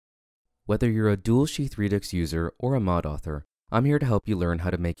Whether you're a Dual Sheath Redux user or a mod author, I'm here to help you learn how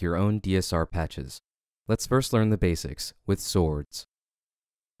to make your own DSR patches. Let's first learn the basics with swords.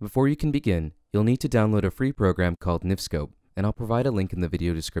 Before you can begin, you'll need to download a free program called Nifscope, and I'll provide a link in the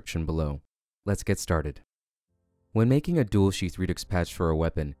video description below. Let's get started. When making a Dual Sheath Redux patch for a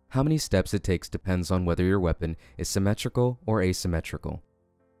weapon, how many steps it takes depends on whether your weapon is symmetrical or asymmetrical.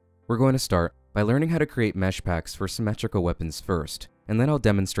 We're going to start by learning how to create mesh packs for symmetrical weapons first, and then I'll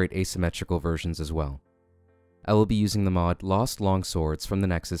demonstrate asymmetrical versions as well. I will be using the mod Lost Longswords from the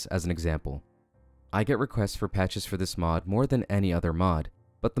Nexus as an example. I get requests for patches for this mod more than any other mod,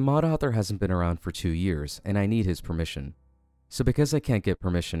 but the mod author hasn't been around for 2 years, and I need his permission. So because I can't get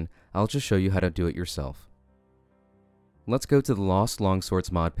permission, I'll just show you how to do it yourself. Let's go to the Lost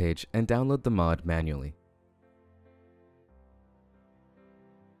Longswords mod page and download the mod manually.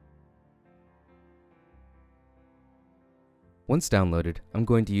 Once downloaded, I'm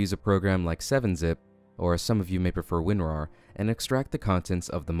going to use a program like 7-zip, or some of you may prefer WinRAR, and extract the contents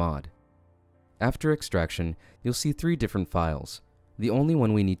of the mod. After extraction, you'll see 3 different files. The only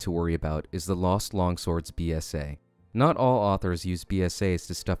one we need to worry about is the Lost Longswords BSA. Not all authors use BSAs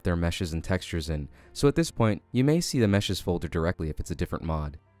to stuff their meshes and textures in, so at this point, you may see the meshes folder directly if it's a different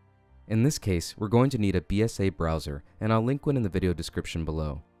mod. In this case, we're going to need a BSA Browser, and I'll link one in the video description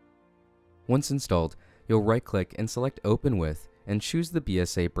below. Once installed, you'll right-click and select Open With and choose the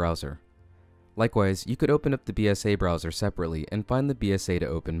BSA Browser. Likewise, you could open up the BSA Browser separately and find the BSA to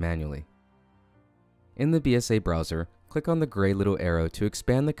open manually. In the BSA Browser, click on the gray little arrow to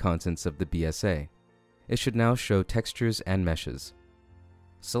expand the contents of the BSA. It should now show textures and meshes.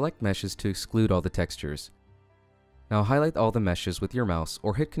 Select meshes to exclude all the textures. Now highlight all the meshes with your mouse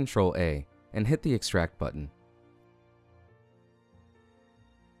or hit Ctrl A and hit the Extract button.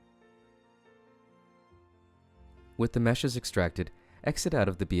 With the meshes extracted, exit out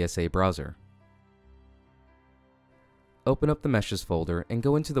of the BSA Browser. Open up the Meshes folder and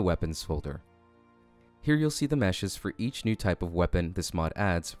go into the Weapons folder. Here you'll see the meshes for each new type of weapon this mod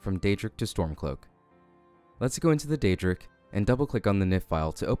adds, from Daedric to Stormcloak. Let's go into the Daedric and double-click on the NIF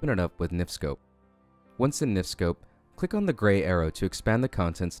file to open it up with Nifscope. Once in Nifscope, click on the gray arrow to expand the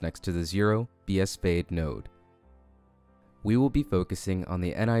contents next to the 0 BS Fade node. We will be focusing on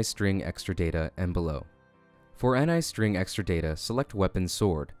the NI string extra data and below. For NI string extra data, select Weapon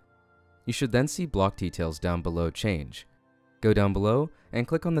Sword. You should then see block details down below change. Go down below and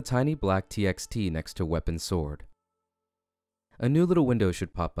click on the tiny black TXT next to Weapon Sword. A new little window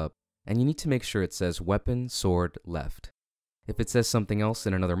should pop up, and you need to make sure it says Weapon Sword Left. If it says something else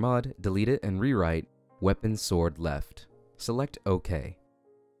in another mod, delete it and rewrite Weapon Sword Left. Select OK.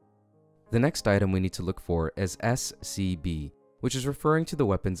 The next item we need to look for is SCB, which is referring to the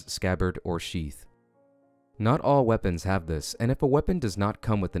weapon's scabbard or sheath. Not all weapons have this, and if a weapon does not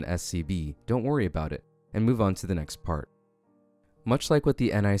come with an SCB, don't worry about it, and move on to the next part. Much like with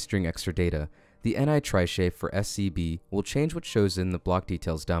the NI string extra data, the NI trishape for SCB will change what shows in the block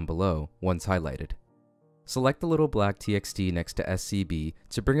details down below once highlighted. Select the little black TXT next to SCB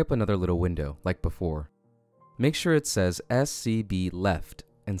to bring up another little window, like before. Make sure it says SCB Left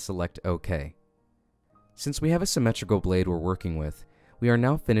and select OK. Since we have a symmetrical blade we're working with, we are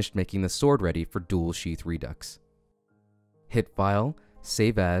now finished making the sword ready for Dual Sheath Redux. Hit File,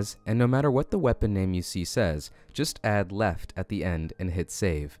 Save As, and no matter what the weapon name you see says, just add left at the end and hit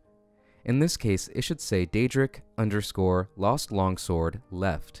Save. In this case, it should say Daedric _ Lost Longsword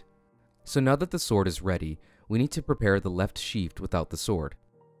Left. So now that the sword is ready, we need to prepare the left sheath without the sword.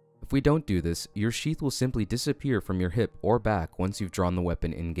 If we don't do this, your sheath will simply disappear from your hip or back once you've drawn the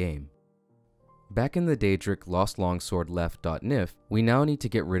weapon in-game. Back in the Daedric Lost Longsword Left.nif, we now need to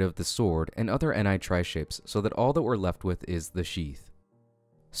get rid of the sword and other NI trishapes so that all that we're left with is the sheath.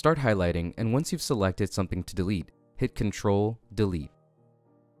 Start highlighting, and once you've selected something to delete, hit Ctrl Delete.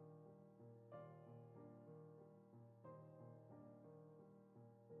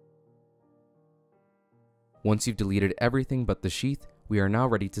 Once you've deleted everything but the sheath, we are now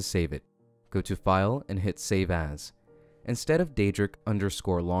ready to save it. Go to File and hit Save As. Instead of Daedric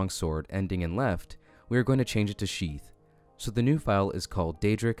 _ Longsword ending in left, we are going to change it to sheath. So the new file is called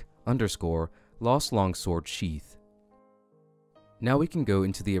Daedric _ Lost Longsword Sheath. Now we can go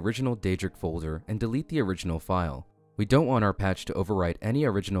into the original Daedric folder and delete the original file. We don't want our patch to overwrite any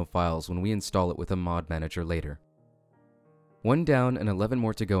original files when we install it with a mod manager later. 1 down and 11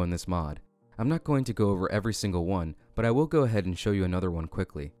 more to go in this mod. I'm not going to go over every single one, but I will go ahead and show you another one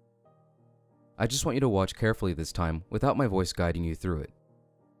quickly. I just want you to watch carefully this time without my voice guiding you through it.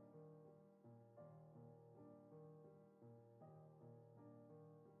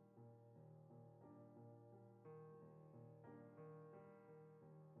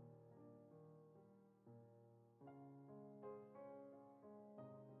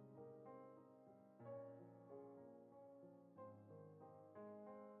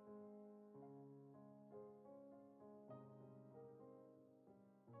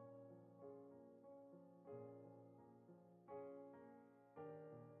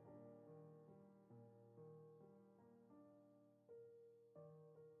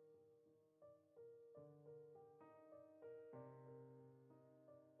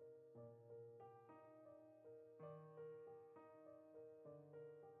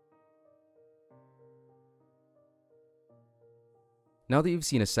 Now that you've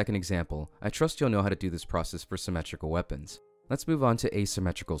seen a second example, I trust you'll know how to do this process for symmetrical weapons. Let's move on to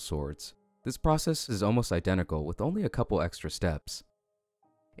asymmetrical swords. This process is almost identical with only a couple extra steps.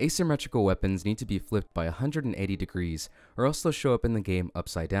 Asymmetrical weapons need to be flipped by 180 degrees or else they'll show up in the game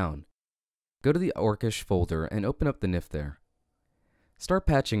upside down. Go to the Orcish folder and open up the NIF there. Start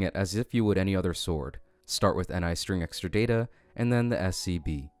patching it as if you would any other sword. Start with NI string extra data and then the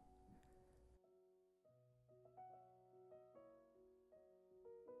SCB.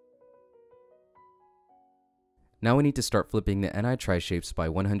 Now we need to start flipping the NI tri-shapes by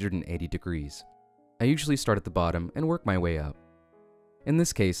 180 degrees. I usually start at the bottom and work my way up. In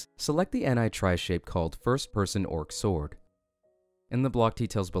this case, select the NI tri-shape called First Person Orc Sword. In the block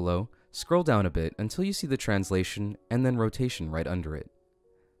details below, scroll down a bit until you see the translation and then rotation right under it.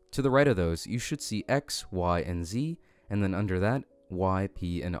 To the right of those, you should see X, Y, and Z, and then under that, Y,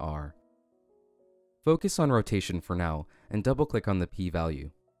 P, and R. Focus on rotation for now, and double-click on the P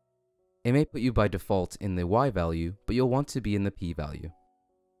value. It may put you by default in the Y value, but you'll want to be in the P value.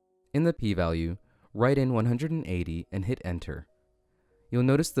 In the P value, write in 180 and hit enter. You'll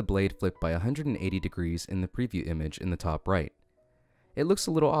notice the blade flipped by 180 degrees in the preview image in the top right. It looks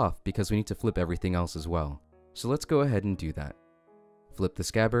a little off because we need to flip everything else as well, so let's go ahead and do that. Flip the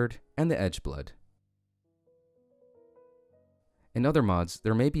scabbard and the edge blood. In other mods,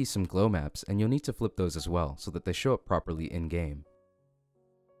 there may be some glow maps and you'll need to flip those as well so that they show up properly in-game.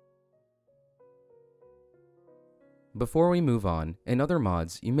 Before we move on, in other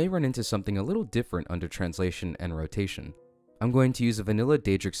mods, you may run into something a little different under translation and rotation. I'm going to use a vanilla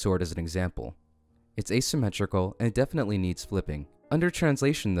Daedric sword as an example. It's asymmetrical and it definitely needs flipping. Under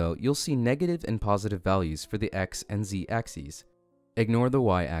translation though, you'll see negative and positive values for the X and Z axes. Ignore the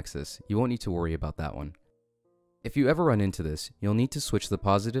Y axis, you won't need to worry about that one. If you ever run into this, you'll need to switch the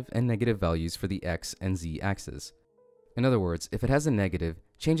positive and negative values for the X and Z axes. In other words, if it has a negative,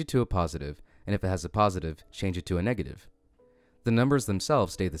 change it to a positive, and if it has a positive, change it to a negative. The numbers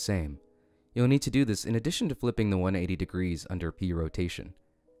themselves stay the same. You'll need to do this in addition to flipping the 180 degrees under P rotation.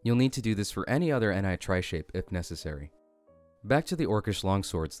 You'll need to do this for any other NI tri-shape if necessary. Back to the Orcish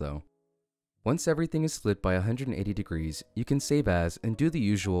longswords though. Once everything is flipped by 180 degrees, you can save as and do the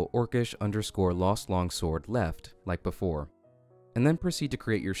usual Orcish_lost longsword left like before, and then proceed to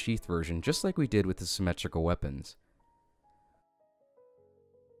create your sheath version just like we did with the symmetrical weapons.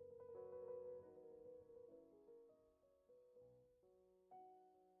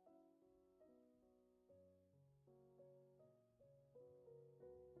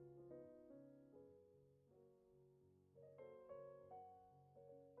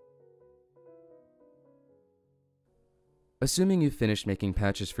 Assuming you've finished making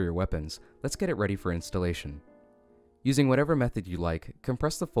patches for your weapons, let's get it ready for installation. Using whatever method you like,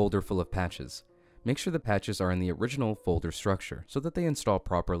 compress the folder full of patches. Make sure the patches are in the original folder structure so that they install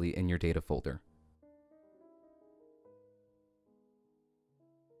properly in your data folder.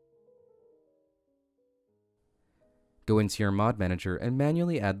 Go into your mod manager and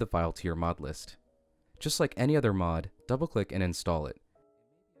manually add the file to your mod list. Just like any other mod, double-click and install it.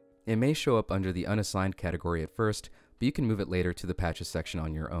 It may show up under the unassigned category at first, but you can move it later to the patches section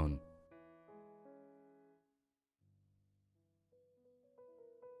on your own.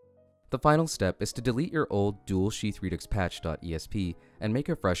 The final step is to delete your old Dual Sheath Redux patch.esp and make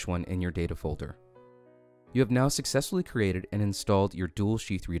a fresh one in your data folder. You have now successfully created and installed your Dual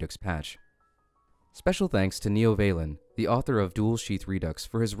Sheath Redux patch. Special thanks to Neovalen, the author of Dual Sheath Redux,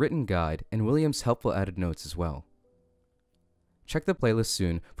 for his written guide and William's helpful added notes as well. Check the playlist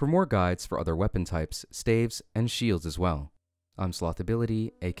soon for more guides for other weapon types, staves, and shields as well. I'm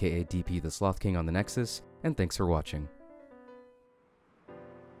Slothability, aka DP the Sloth King on the Nexus, and thanks for watching.